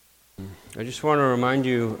I just want to remind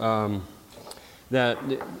you that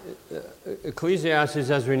Ecclesiastes,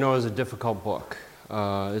 as we know, is a difficult book.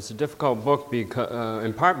 It's a difficult book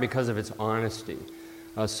in part because of its honesty.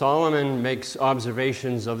 Solomon makes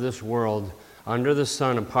observations of this world under the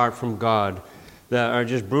sun apart from God that are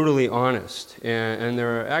just brutally honest. And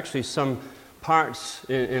there are actually some parts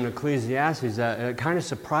in Ecclesiastes that are kind of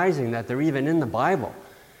surprising that they're even in the Bible.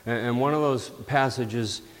 And one of those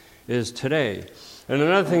passages is today. And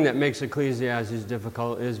another thing that makes Ecclesiastes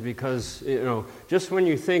difficult is because, just when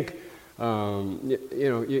you think,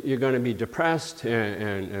 you're going to be depressed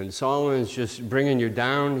and Solomon's just bringing you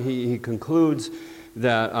down, he concludes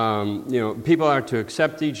that, people are to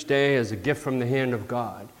accept each day as a gift from the hand of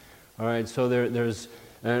God. All right, so there's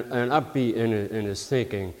an upbeat in his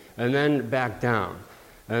thinking, and then back down.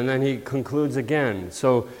 And then he concludes again.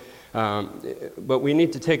 So, but we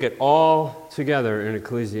need to take it all together in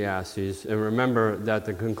Ecclesiastes and remember that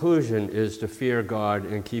the conclusion is to fear God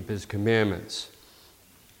and keep His commandments.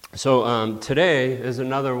 So today is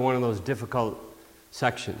another one of those difficult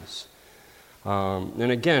sections.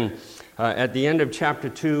 And again, at the end of chapter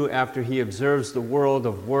 2, after he observes the world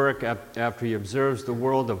of work, after he observes the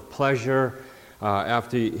world of pleasure,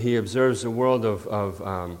 after he observes the world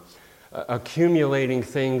of accumulating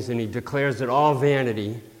things, and he declares it all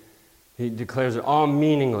vanity, he declares it all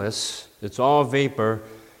meaningless, it's all vapor.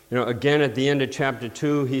 Again, at the end of chapter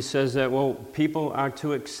 2, he says that, people are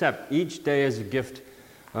to accept each day as a gift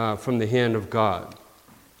from the hand of God.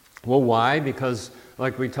 Well, why? Because,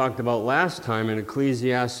 like we talked about last time in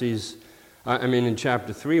Ecclesiastes, in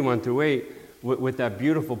chapter 3, 1 through 8, with that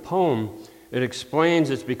beautiful poem, it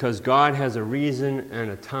explains it's because God has a reason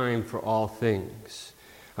and a time for all things.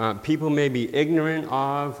 People may be ignorant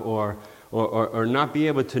of or not be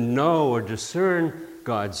able to know or discern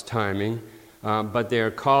God's timing, but they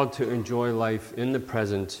are called to enjoy life in the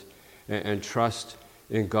present and trust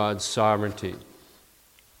in God's sovereignty.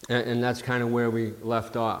 And that's kind of where we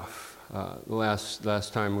left off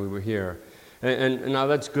last time we were here. And now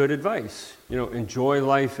that's good advice. Enjoy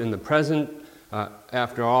life in the present.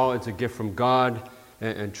 After all, it's a gift from God,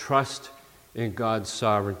 and trust in God's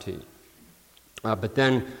sovereignty. But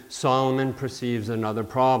then Solomon perceives another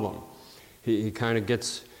problem. He kind of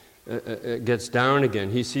gets down again.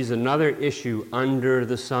 He sees another issue under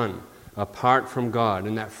the sun, apart from God,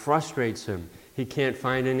 and that frustrates him. He can't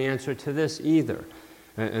find an answer to this either.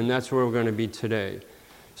 And that's where we're going to be today.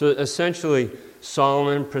 So essentially,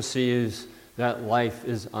 Solomon perceives that life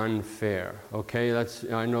is unfair. Okay,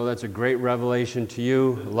 I know that's a great revelation to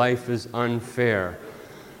you. Life is unfair.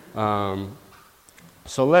 So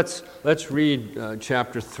let's read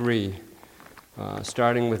chapter 3,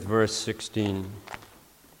 starting with verse 16.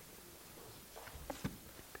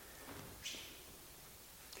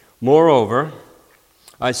 Moreover,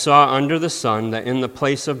 I saw under the sun that in the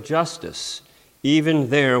place of justice, even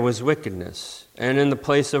there was wickedness, and in the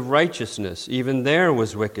place of righteousness, even there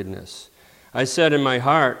was wickedness. I said in my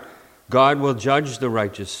heart, God will judge the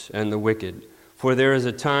righteous and the wicked, for there is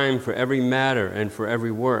a time for every matter and for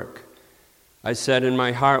every work. I said in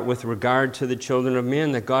my heart with regard to the children of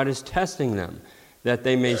men that God is testing them, that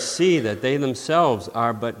they may see that they themselves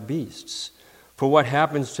are but beasts. For what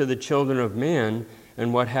happens to the children of man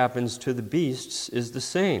and what happens to the beasts is the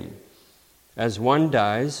same. As one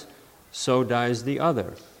dies, so dies the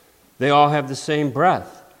other. They all have the same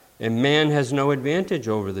breath, and man has no advantage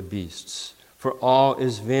over the beasts, for all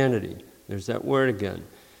is vanity. There's that word again.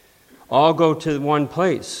 All go to one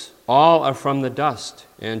place. All are from the dust,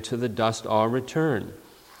 and to the dust all return.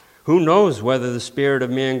 Who knows whether the spirit of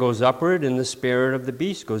man goes upward and the spirit of the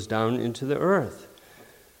beast goes down into the earth?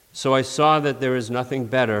 So I saw that there is nothing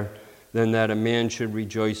better than that a man should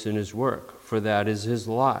rejoice in his work, for that is his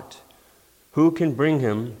lot. Who can bring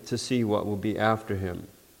him to see what will be after him?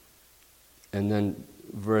 And then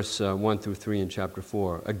verse 1 through 3 in chapter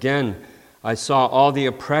 4. Again, I saw all the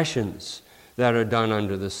oppressions that are done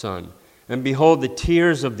under the sun, and behold the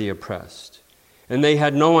tears of the oppressed, and they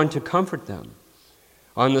had no one to comfort them.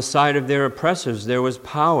 On the side of their oppressors there was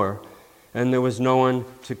power, and there was no one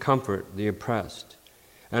to comfort the oppressed.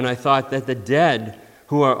 And I thought that the dead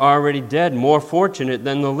who are already dead, more fortunate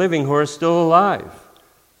than the living who are still alive.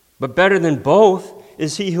 But better than both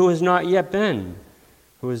is he who has not yet been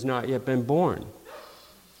born,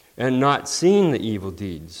 and not seen the evil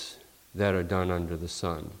deeds that are done under the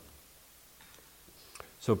sun.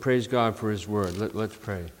 So praise God for His word. Let's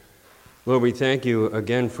pray. Lord, we thank you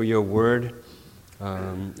again for your word.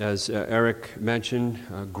 As Eric mentioned,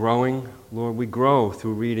 growing. Lord, we grow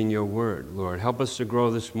through reading your word. Lord, help us to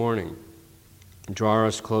grow this morning. Draw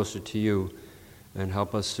us closer to you, and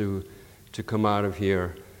help us to come out of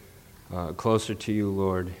here closer to you,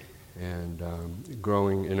 Lord, and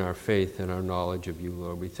growing in our faith and our knowledge of you,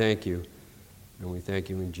 Lord. We thank you, and we thank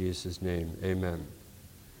you in Jesus' name. Amen.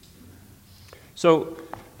 So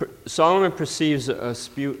Solomon perceives a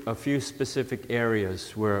few specific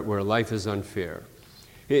areas where life is unfair.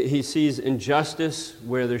 He sees injustice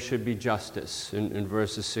where there should be justice in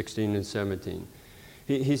verses 16 and 17.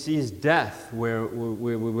 He sees death where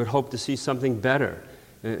we would hope to see something better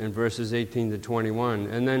in verses 18 to 21.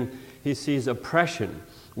 And then he sees oppression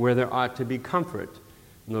where there ought to be comfort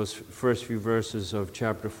in those first few verses of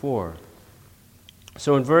chapter 4.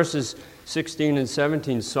 So in verses 16 and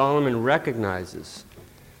 17, Solomon recognizes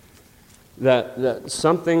that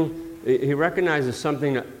something, he recognizes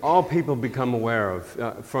something that all people become aware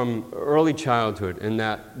of from early childhood, and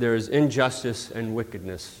that there is injustice and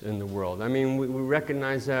wickedness in the world. I mean, we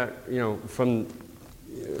recognize that, from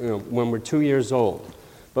when we're 2 years old.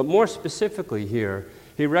 But more specifically here,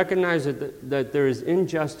 he recognizes that there is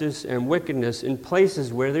injustice and wickedness in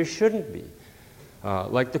places where there shouldn't be,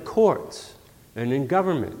 like the courts and in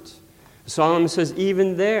government. Solomon says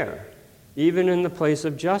even there, even in the place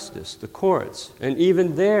of justice, the courts, and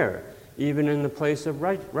even there, even in the place of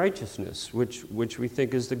righteousness, which we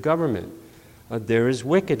think is the government, there is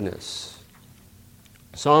wickedness.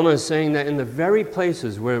 Solomon is saying that in the very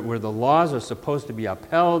places where the laws are supposed to be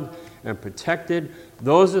upheld and protected,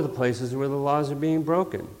 those are the places where the laws are being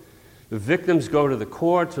broken. The victims go to the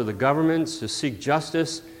courts or the governments to seek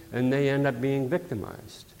justice, and they end up being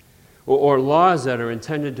victimized. Or laws that are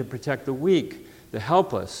intended to protect the weak, the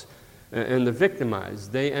helpless, and the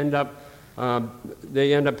victimized, they end up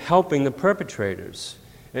helping the perpetrators.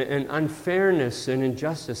 And unfairness and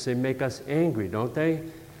injustice, they make us angry, don't they?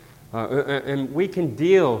 And we can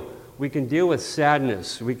deal with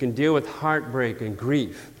sadness, we can deal with heartbreak and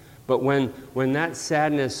grief. But when that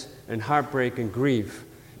sadness and heartbreak and grief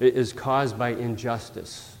is caused by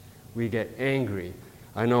injustice, we get angry.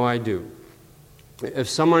 I know I do. If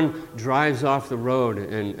someone drives off the road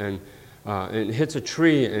and hits a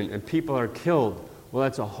tree and people are killed, well,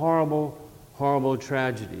 that's a horrible, horrible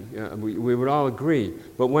tragedy. We would all agree.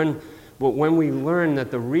 But when we learn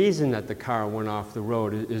that the reason that the car went off the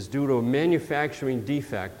road is due to a manufacturing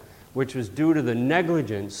defect, which was due to the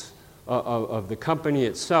negligence of the company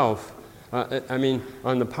itself,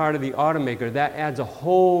 on the part of the automaker, that adds a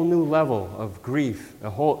whole new level of grief,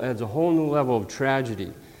 adds a whole new level of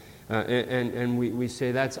tragedy. And we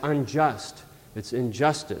say that's unjust, it's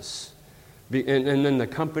injustice. And then the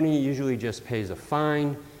company usually just pays a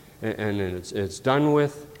fine, and then it's done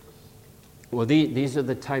with. Well, these are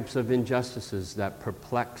the types of injustices that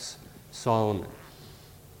perplex Solomon.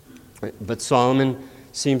 But Solomon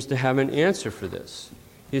seems to have an answer for this.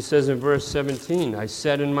 He says in verse 17, I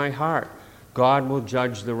said in my heart, God will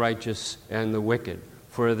judge the righteous and the wicked,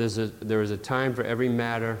 for there is a time for every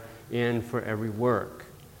matter and for every work.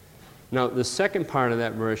 Now, the second part of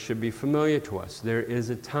that verse should be familiar to us. There is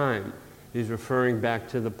a time. He's referring back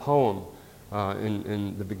to the poem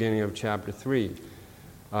in the beginning of chapter 3.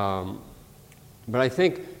 But I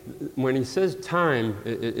think when he says time,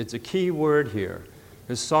 it's a key word here,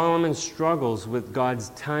 because Solomon struggles with God's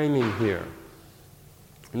timing here.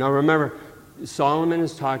 Now remember, Solomon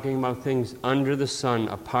is talking about things under the sun,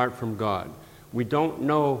 apart from God. We don't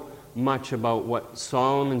know much about what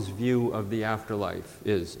Solomon's view of the afterlife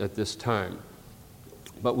is at this time.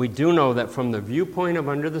 But we do know that from the viewpoint of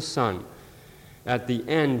under the sun, at the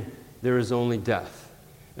end, there is only death.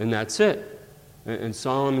 And that's it. And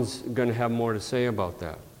Solomon's going to have more to say about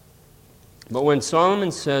that. But when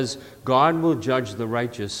Solomon says, God will judge the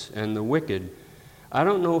righteous and the wicked, I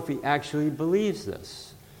don't know if he actually believes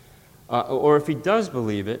this. Or if he does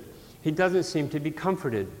believe it, he doesn't seem to be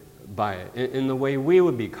comforted by it in the way we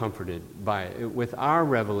would be comforted by it, with our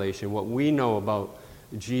revelation, what we know about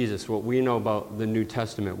Jesus, what we know about the New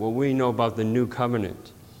Testament, what we know about the New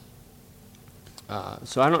Covenant.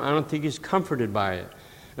 So I don't think he's comforted by it.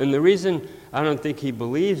 And the reason I don't think he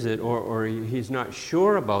believes it, or he's not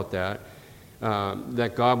sure about that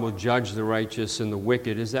God will judge the righteous and the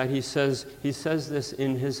wicked, is that he says this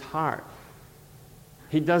in his heart.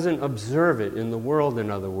 He doesn't observe it in the world,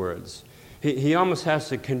 in other words. He almost has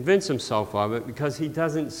to convince himself of it, because he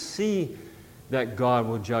doesn't see that God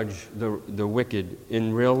will judge the wicked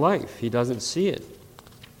in real life. He doesn't see it.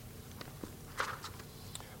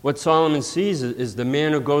 What Solomon sees is the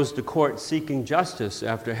man who goes to court seeking justice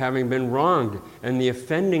after having been wronged, and the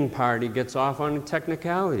offending party gets off on a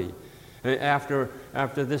technicality. And after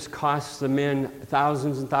this costs the man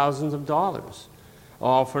thousands and thousands of dollars,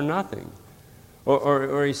 all for nothing.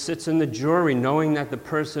 Or he sits in the jury knowing that the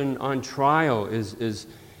person on trial is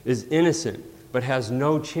innocent, but has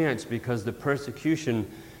no chance because the persecution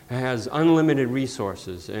has unlimited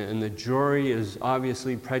resources, and the jury is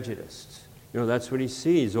obviously prejudiced. That's what he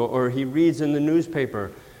sees. Or he reads in the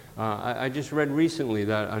newspaper. I just read recently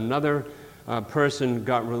that another person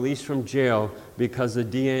got released from jail because the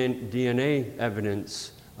DNA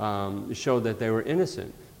evidence showed that they were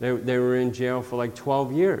innocent. They were in jail for like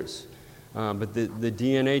 12 years. But the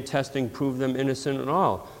DNA testing proved them innocent at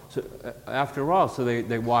all. So after all,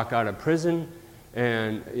 they walk out of prison,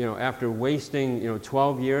 and after wasting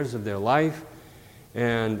 12 years of their life,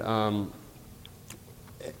 and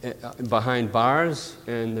behind bars,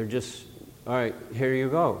 and they're just, all right, here you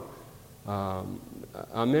go.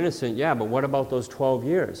 I'm innocent, yeah, but what about those 12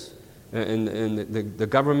 years? And the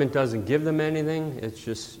government doesn't give them anything. It's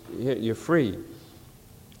just, you're free.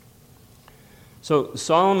 So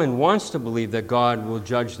Solomon wants to believe that God will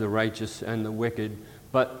judge the righteous and the wicked,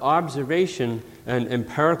 but observation and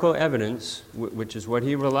empirical evidence, which is what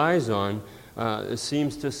he relies on,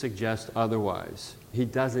 seems to suggest otherwise. He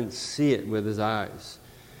doesn't see it with his eyes.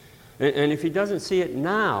 And if he doesn't see it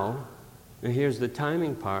now, and here's the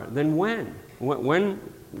timing part, then when? When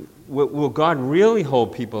will God really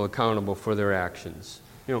hold people accountable for their actions?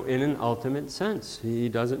 In an ultimate sense. He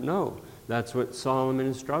doesn't know. That's what Solomon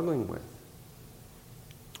is struggling with.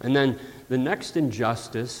 And then the next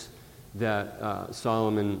injustice that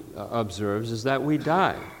Solomon observes is that we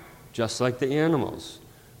die, just like the animals.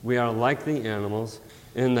 We are like the animals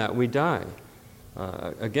in that we die.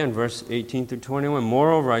 Again, verse 18 through 21.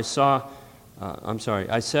 Moreover, I said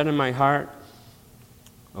in my heart,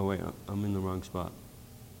 oh wait, I'm in the wrong spot.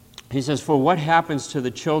 He says, for what happens to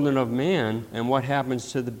the children of man and what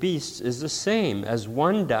happens to the beasts is the same. As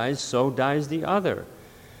one dies, so dies the other.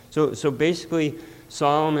 So basically,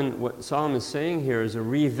 what Solomon is saying here is a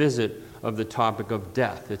revisit of the topic of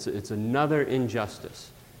death. It's another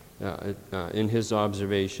injustice in his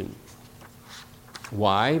observation.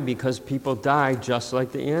 Why? Because people die just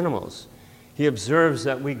like the animals. He observes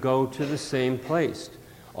that we go to the same place.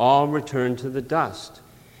 All return to the dust.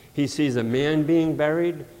 He sees a man being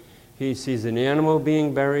buried. He sees an animal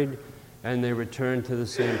being buried, and they return to the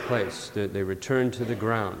same place. They return to the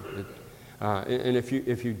ground. And if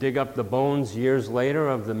you dig up the bones years later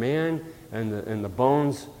of the man and the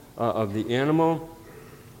bones of the animal,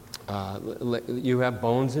 you have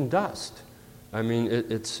bones and dust. I mean,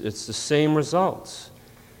 it's the same results.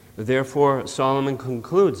 Therefore, Solomon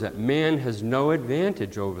concludes that man has no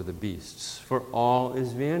advantage over the beasts, for all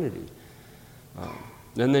is vanity.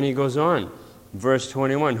 And then he goes on, verse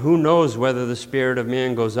 21, who knows whether the spirit of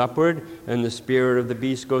man goes upward and the spirit of the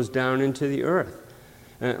beast goes down into the earth?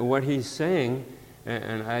 And what he's saying,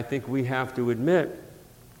 and I think we have to admit,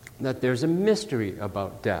 that there's a mystery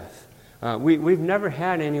about death. We've never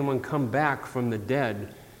had anyone come back from the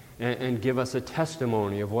dead and give us a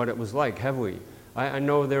testimony of what it was like, have we? I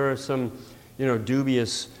know there are some,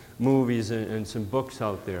 dubious movies and some books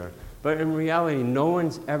out there, but in reality, no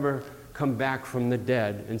one's ever come back from the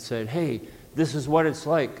dead and said, hey, this is what it's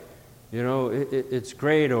like. It's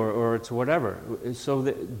great or it's whatever. So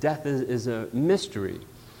death is a mystery.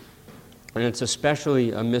 And it's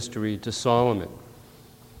especially a mystery to Solomon.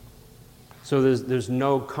 So there's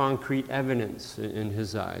no concrete evidence in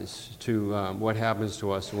his eyes to what happens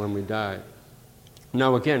to us when we die.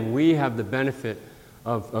 Now again, we have the benefit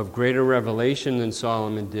of greater revelation than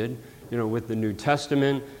Solomon did, with the New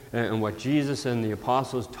Testament and what Jesus and the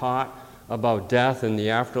apostles taught about death and the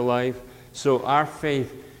afterlife. So our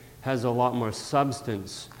faith has a lot more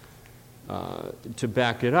substance to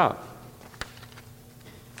back it up.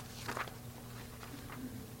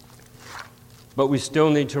 But we still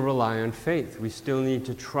need to rely on faith. We still need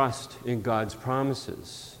to trust in God's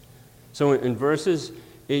promises. So in verses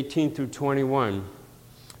 18 through 21,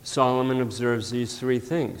 Solomon observes these three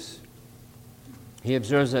things. He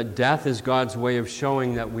observes that death is God's way of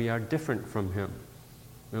showing that we are different from Him.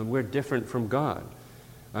 We're different from God.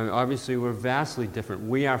 Obviously, we're vastly different.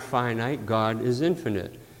 We are finite. God is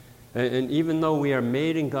infinite. And even though we are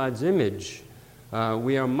made in God's image,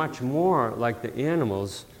 we are much more like the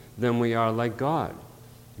animals than we are like God.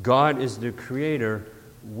 God is the creator.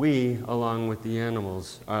 We, along with the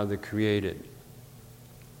animals, are the created.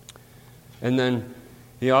 And then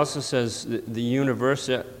he also says the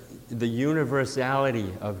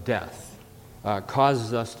universality of death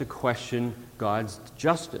causes us to question God's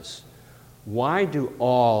justice. Why do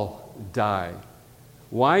all die?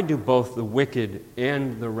 Why do both the wicked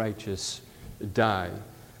and the righteous die?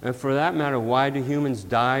 And for that matter, why do humans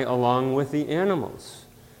die along with the animals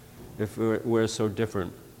if we're so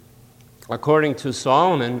different? According to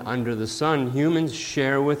Solomon, under the sun, humans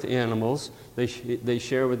share with animals. They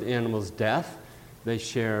share with animals death. They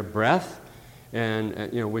share breath,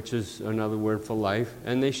 and which is another word for life,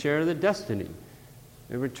 and they share the destiny.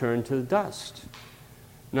 They return to the dust.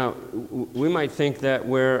 Now, we might think that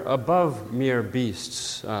we're above mere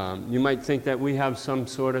beasts. You might think that we have some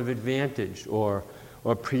sort of advantage or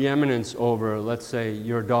preeminence over, let's say,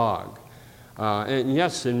 your dog. And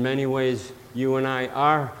yes, in many ways, you and I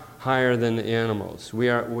are higher than the animals. We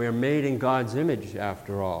are made in God's image,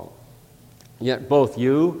 after all. Yet both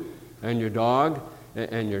you and your dog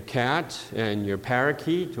and your cat and your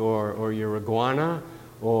parakeet or your iguana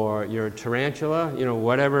or your tarantula,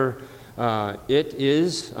 whatever it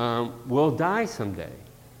is, will die someday.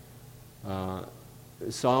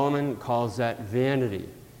 Solomon calls that vanity.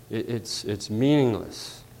 It's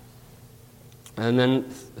meaningless. And then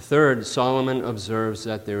third, Solomon observes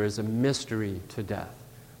that there is a mystery to death.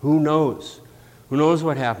 Who knows? Who knows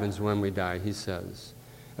what happens when we die, he says.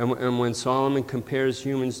 And when Solomon compares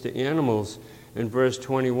humans to animals, in verse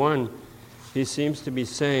 21, he seems to be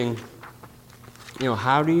saying,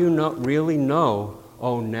 how do you really know,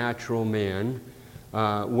 O natural man,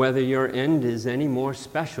 whether your end is any more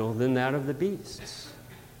special than that of the beasts?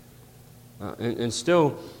 And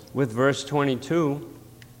still, with verse 22,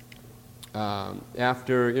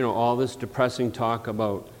 after all this depressing talk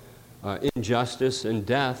about injustice and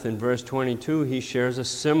death, in verse 22, he shares a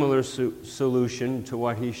similar solution to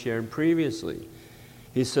what he shared previously.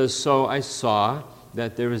 He says, "So I saw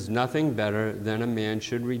that there is nothing better than a man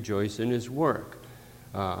should rejoice in his work,"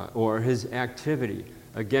 or his activity.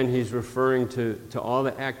 Again, he's referring to all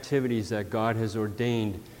the activities that God has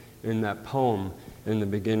ordained in that poem in the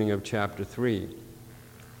beginning of chapter 3.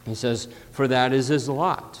 He says, "For that is his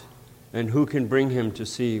lot, and who can bring him to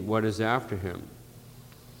see what is after him?"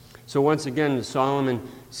 So once again, Solomon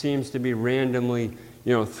seems to be randomly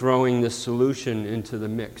throwing this solution into the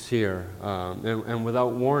mix here, and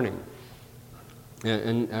without warning.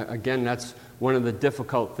 And again, that's one of the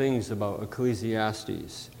difficult things about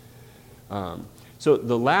Ecclesiastes. So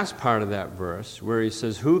the last part of that verse, where he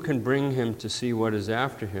says, "Who can bring him to see what is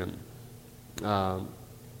after him?"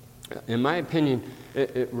 In my opinion,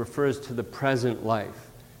 it refers to the present life.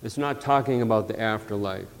 It's not talking about the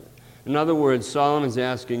afterlife. In other words, Solomon's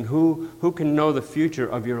asking, who can know the future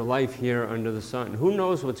of your life here under the sun? Who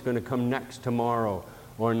knows what's going to come next tomorrow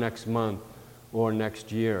or next month or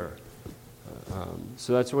next year?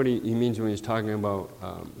 So that's what he means when he's talking about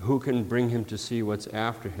who can bring him to see what's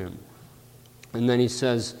after him. And then he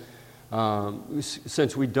says,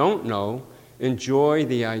 since we don't know, enjoy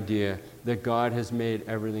the idea that God has made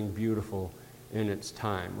everything beautiful in its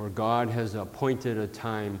time, or God has appointed a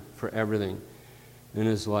time for everything in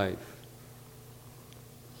his life.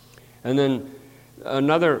 And then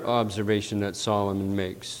another observation that Solomon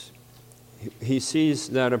makes, he sees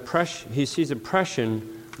oppression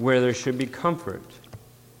where there should be comfort.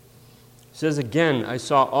 He says again, "I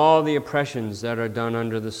saw all the oppressions that are done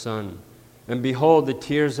under the sun, and behold the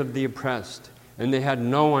tears of the oppressed, and they had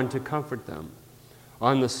no one to comfort them.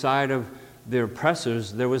 On the side of their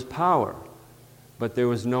oppressors there was power, but there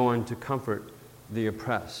was no one to comfort the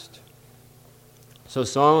oppressed." So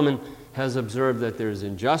Solomon has observed that there's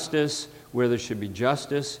injustice where there should be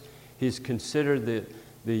justice. He's considered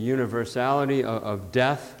the universality of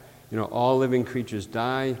death. All living creatures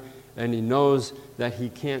die, and he knows that he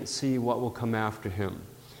can't see what will come after him.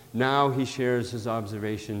 Now he shares his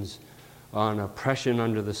observations on oppression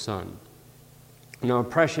under the sun.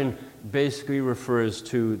 Oppression basically refers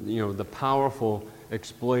to the powerful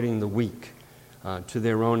exploiting the weak to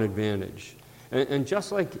their own advantage. And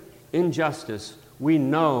just like injustice, we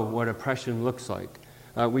know what oppression looks like.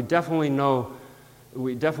 We definitely know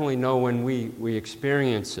when we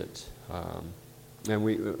experience it, and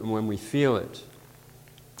when we feel it.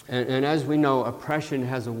 And as we know, oppression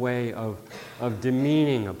has a way of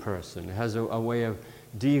demeaning a person. It has a way of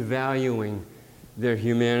devaluing their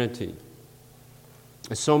humanity.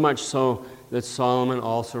 So much so that Solomon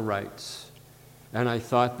also writes, "And I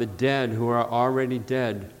thought the dead who are already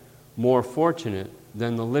dead more fortunate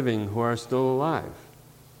than the living who are still alive.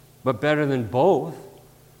 But better than both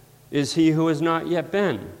is he who has not yet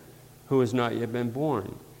been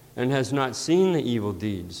born, and has not seen the evil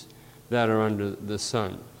deeds that are under the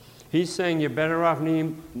sun." He's saying you're better off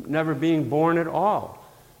never being born at all.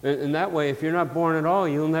 And that way, if you're not born at all,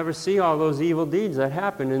 you'll never see all those evil deeds that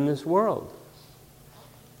happen in this world.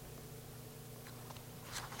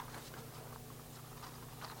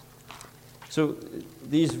 So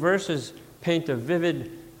these verses paint a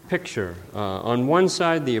vivid picture. On one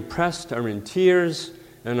side, the oppressed are in tears,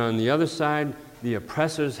 and on the other side, the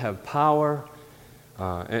oppressors have power,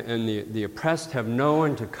 and the oppressed have no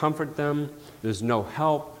one to comfort them. There's no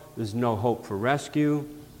help, There's no hope for rescue.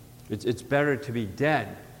 It's better to be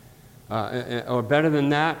dead. Or better than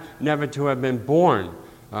that, never to have been born.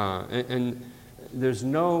 And there's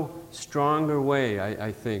no stronger way,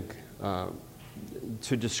 I think,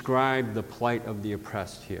 to describe the plight of the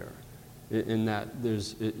oppressed here, in that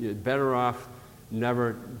you're better off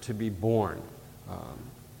never to be born.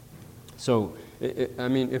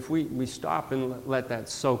 If we stop and let that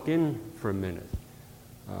soak in for a minute,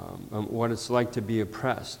 what it's like to be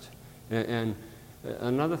oppressed. And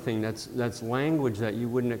another thing, that's language that you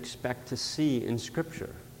wouldn't expect to see in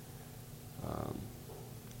Scripture.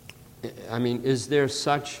 Is there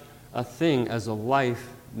such a thing as a life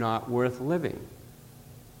not worth living?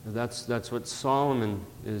 That's what Solomon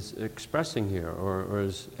is expressing here, or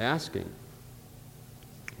is asking.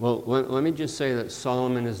 Well, let me just say that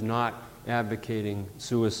Solomon is not advocating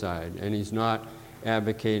suicide, and he's not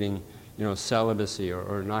advocating, celibacy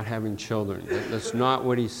or not having children. That's not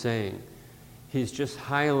what he's saying. He's just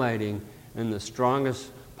highlighting in the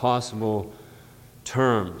strongest possible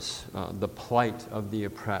terms the plight of the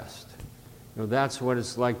oppressed. That's what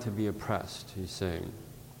it's like to be oppressed, he's saying.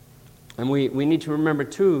 And we need to remember,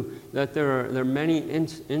 too, that there are many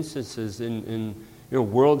instances in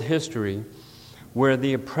world history where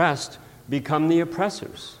the oppressed become the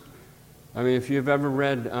oppressors. If you've ever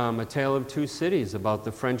read A Tale of Two Cities about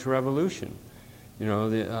the French Revolution,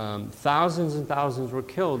 thousands and thousands were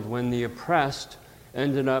killed when the oppressed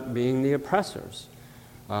ended up being the oppressors.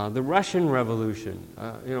 The Russian Revolution,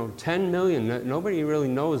 10 million. Nobody really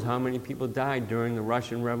knows how many people died during the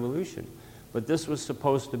Russian Revolution. But this was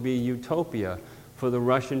supposed to be utopia for the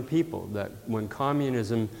Russian people, that when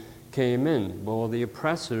communism came in, well, the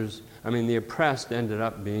oppressed ended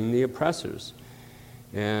up being the oppressors.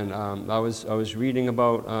 And I was reading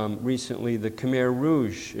about recently the Khmer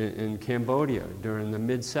Rouge in Cambodia during the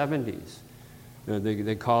mid-'70s.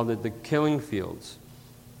 They called it the killing fields.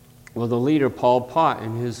 Well, the leader, Pol Pot,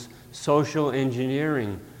 in his social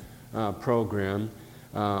engineering program,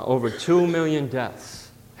 over 2 million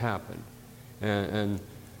deaths happened. And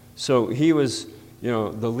so he was,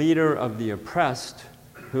 the leader of the oppressed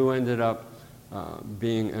who ended up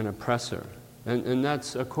being an oppressor. And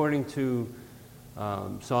that's, according to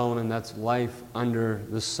Solomon, that's life under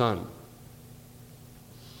the sun.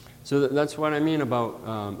 So that's what I mean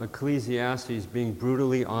about Ecclesiastes being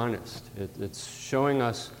brutally honest. It's showing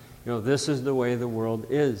us, this is the way the world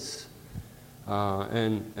is.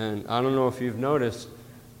 And I don't know if you've noticed,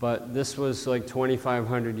 but this was like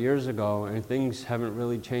 2,500 years ago, and things haven't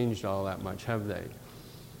really changed all that much, have they?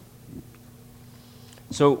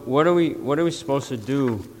 So what are we supposed to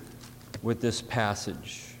do with this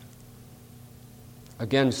passage?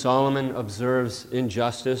 Again, Solomon observes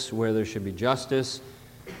injustice where there should be justice.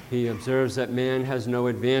 He observes that man has no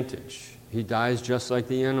advantage. He dies just like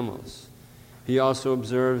the animals. He also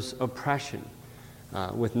observes oppression,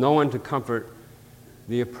 with no one to comfort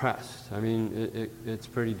the oppressed. It's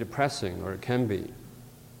pretty depressing, or it can be.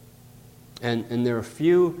 And there are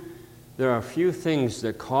few things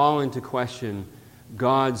that call into question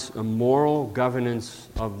God's moral governance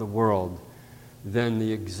of the world than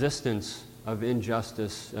the existence of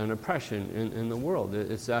injustice and oppression in the world.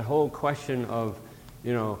 It's that whole question of,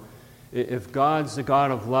 if God's the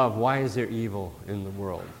God of love, why is there evil in the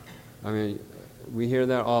world? We hear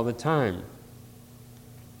that all the time.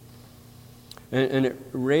 And it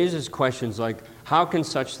raises questions like, how can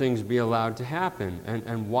such things be allowed to happen?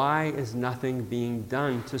 And why is nothing being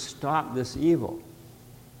done to stop this evil?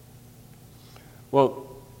 Well,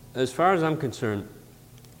 as far as I'm concerned,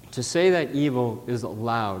 to say that evil is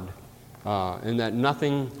allowed and that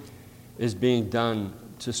nothing is being done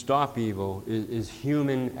to stop evil is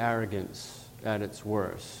human arrogance at its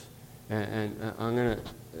worst. And I'm going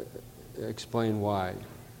to explain why.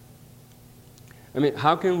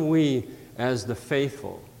 How can we, as the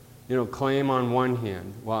faithful, claim on one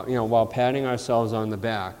hand, while patting ourselves on the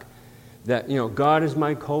back, that, God is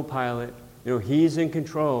my co-pilot, He's in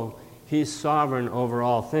control, He's sovereign over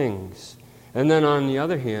all things. And then on the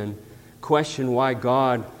other hand, question why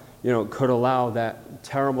God, could allow that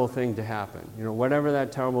terrible thing to happen, whatever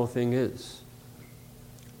that terrible thing is.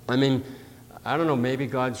 I don't know, maybe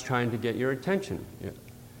God's trying to get your attention.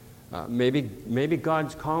 Maybe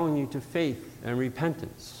God's calling you to faith and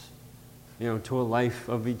repentance, to a life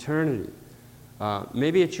of eternity.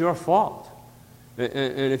 Maybe it's your fault.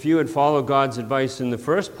 And if you had followed God's advice in the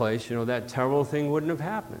first place, that terrible thing wouldn't have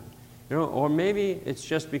happened. Or maybe it's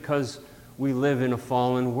just because we live in a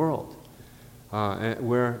fallen world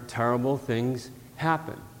where terrible things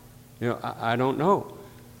happen. I don't know.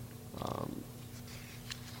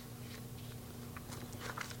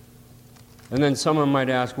 And then someone might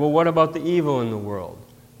ask, well, what about the evil in the world?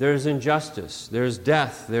 There's injustice, there's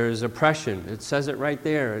death, there's oppression. It says it right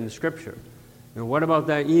there in the Scripture. And what about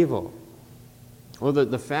that evil? Well,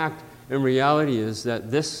 the fact and reality is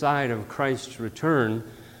that this side of Christ's return,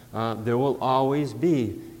 there will always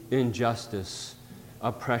be injustice,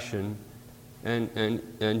 oppression,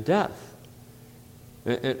 and death.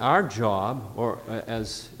 And our job, or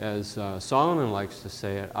as Solomon likes to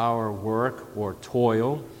say it, our work or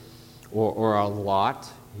toil or our lot,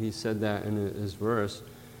 he said that in his verse,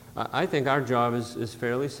 I think our job is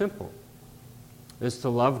fairly simple. It's to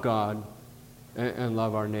love God and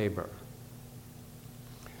love our neighbor.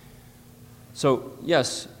 So,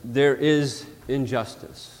 yes, there is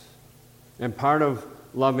injustice. And part of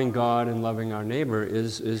loving God and loving our neighbor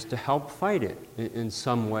is to help fight it in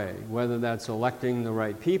some way, whether that's electing the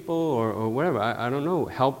right people or whatever. I don't know.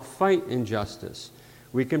 Help fight injustice.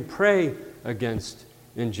 We can pray against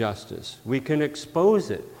injustice. We can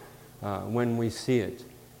expose it when we see it.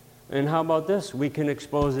 And how about this? We can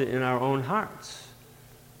expose it in our own hearts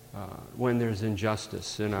when there's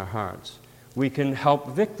injustice in our hearts. We can help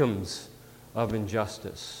victims of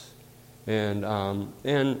injustice. And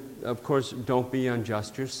of course, don't be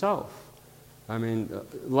unjust yourself. I mean,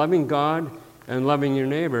 loving God and loving your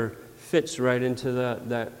neighbor fits right into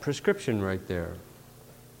that prescription right there.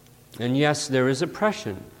 And yes, there is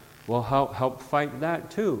oppression. Well, help fight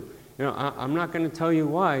that too. You know, I'm not going to tell you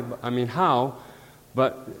why, how,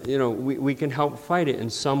 but, you know, we can help fight it in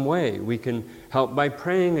some way. We can help by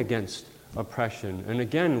praying against oppression. And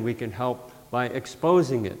again, we can help by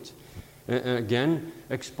exposing it. And again,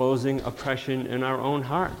 exposing oppression in our own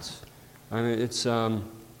hearts. I mean, it's a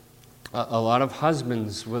lot of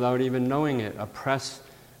husbands, without even knowing it, oppress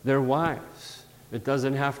their wives. It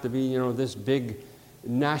doesn't have to be, you know, this big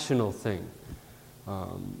national thing.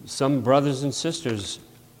 Some brothers and sisters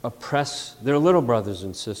oppress their little brothers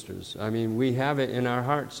and sisters. I mean, we have it in our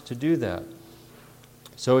hearts to do that.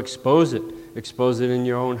 So expose it. Expose it in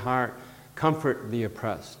your own heart. Comfort the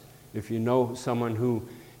oppressed. If you know someone who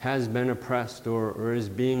has been oppressed or is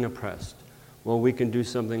being oppressed, well, we can do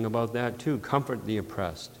something about that too. Comfort the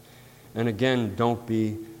oppressed. And again, don't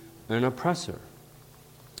be an oppressor.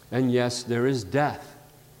 And yes, there is death.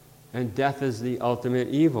 And death is the ultimate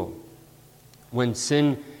evil. When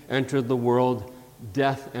sin entered the world,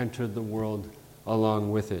 death entered the world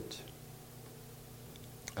along with it.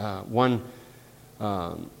 One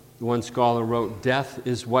scholar wrote, "Death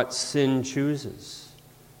is what sin chooses.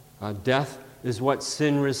 Death is what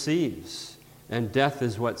sin receives, and death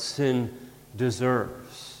is what sin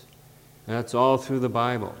deserves." And that's all through the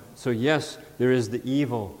Bible. So yes, there is the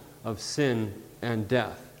evil of sin and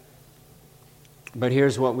death. But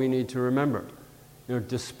here's what we need to remember. You know,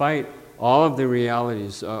 despite all of the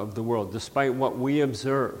realities of the world, despite what we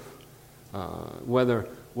observe, whether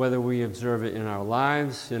we observe it in our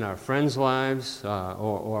lives, in our friends' lives,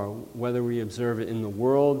 or whether we observe it in the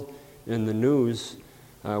world, in the news,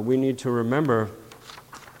 we need to remember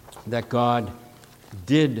that God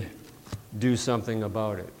did do something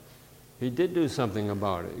about it. He did do something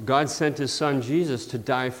about it. God sent His Son Jesus to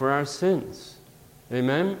die for our sins.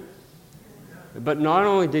 Amen? But not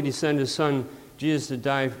only did He send His Son Jesus to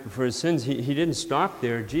die for His sins, He didn't stop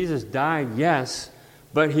there. Jesus died, yes,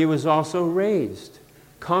 but He was also raised,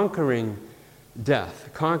 conquering death,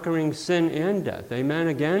 conquering sin and death. Amen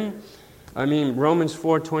again? I mean, Romans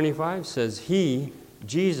 4:25 says, He,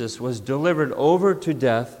 Jesus, was delivered over to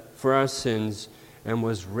death for our sins and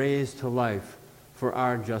was raised to life for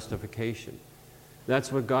our justification.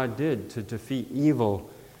 That's what God did to defeat evil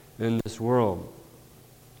in this world.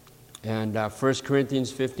 And 1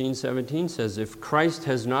 Corinthians 15:17 says, if Christ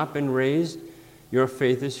has not been raised, your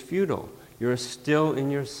faith is futile. You're still in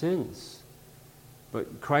your sins.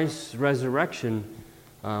 But Christ's resurrection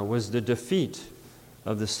was the defeat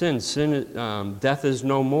of the sin. Death is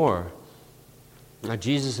no more.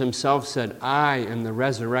 Jesus Himself said, I am the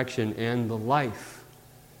resurrection and the life.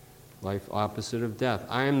 Life opposite of death.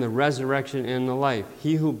 I am the resurrection and the life.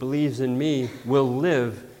 He who believes in me will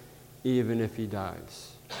live even if he dies.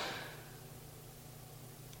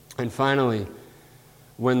 And finally,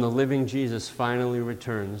 when the living Jesus finally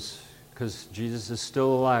returns, because Jesus is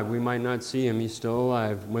still alive, we might not see Him, He's still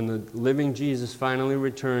alive. When the living Jesus finally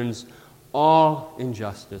returns, all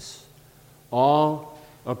injustice, all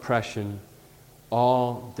oppression,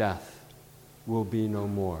 all death will be no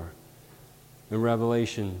more. In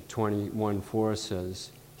Revelation 21:4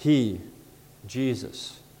 says, He,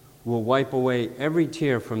 Jesus, will wipe away every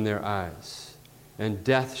tear from their eyes, and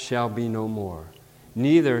death shall be no more.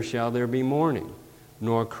 Neither shall there be mourning,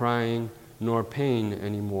 nor crying, nor pain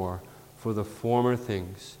anymore, for the former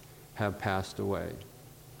things have passed away.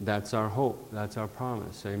 That's our hope. That's our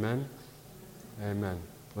promise. Amen? Amen.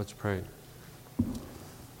 Let's pray.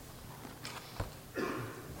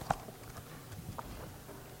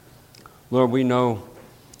 Lord, we know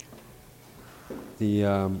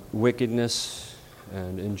the wickedness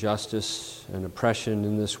and injustice and oppression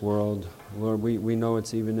in this world. Lord, we know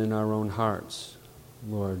it's even in our own hearts,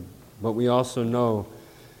 Lord. But we also know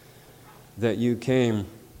that you came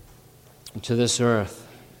to this earth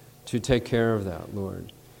to take care of that,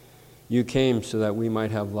 Lord. You came so that we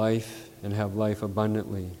might have life and have life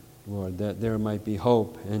abundantly, Lord, that there might be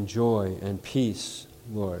hope and joy and peace,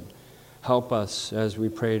 Lord. Help us, as we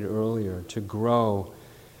prayed earlier, to grow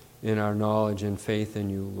in our knowledge and faith in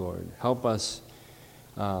you, Lord. Help us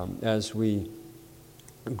as we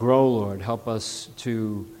grow, Lord. Help us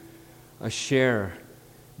to share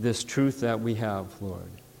this truth that we have, Lord,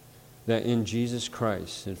 that in Jesus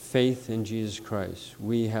Christ, in faith in Jesus Christ,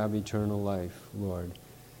 we have eternal life, Lord.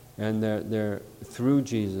 And that through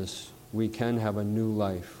Jesus, we can have a new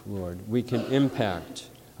life, Lord. We can impact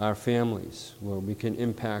our families, Lord. We can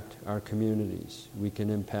impact our communities. We can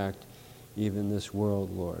impact even this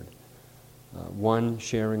world, Lord. One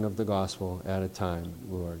sharing of the gospel at a time,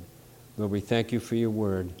 Lord. Lord, we thank you for your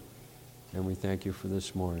word, and we thank you for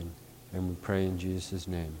this morning. And we pray in Jesus'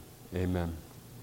 name. Amen.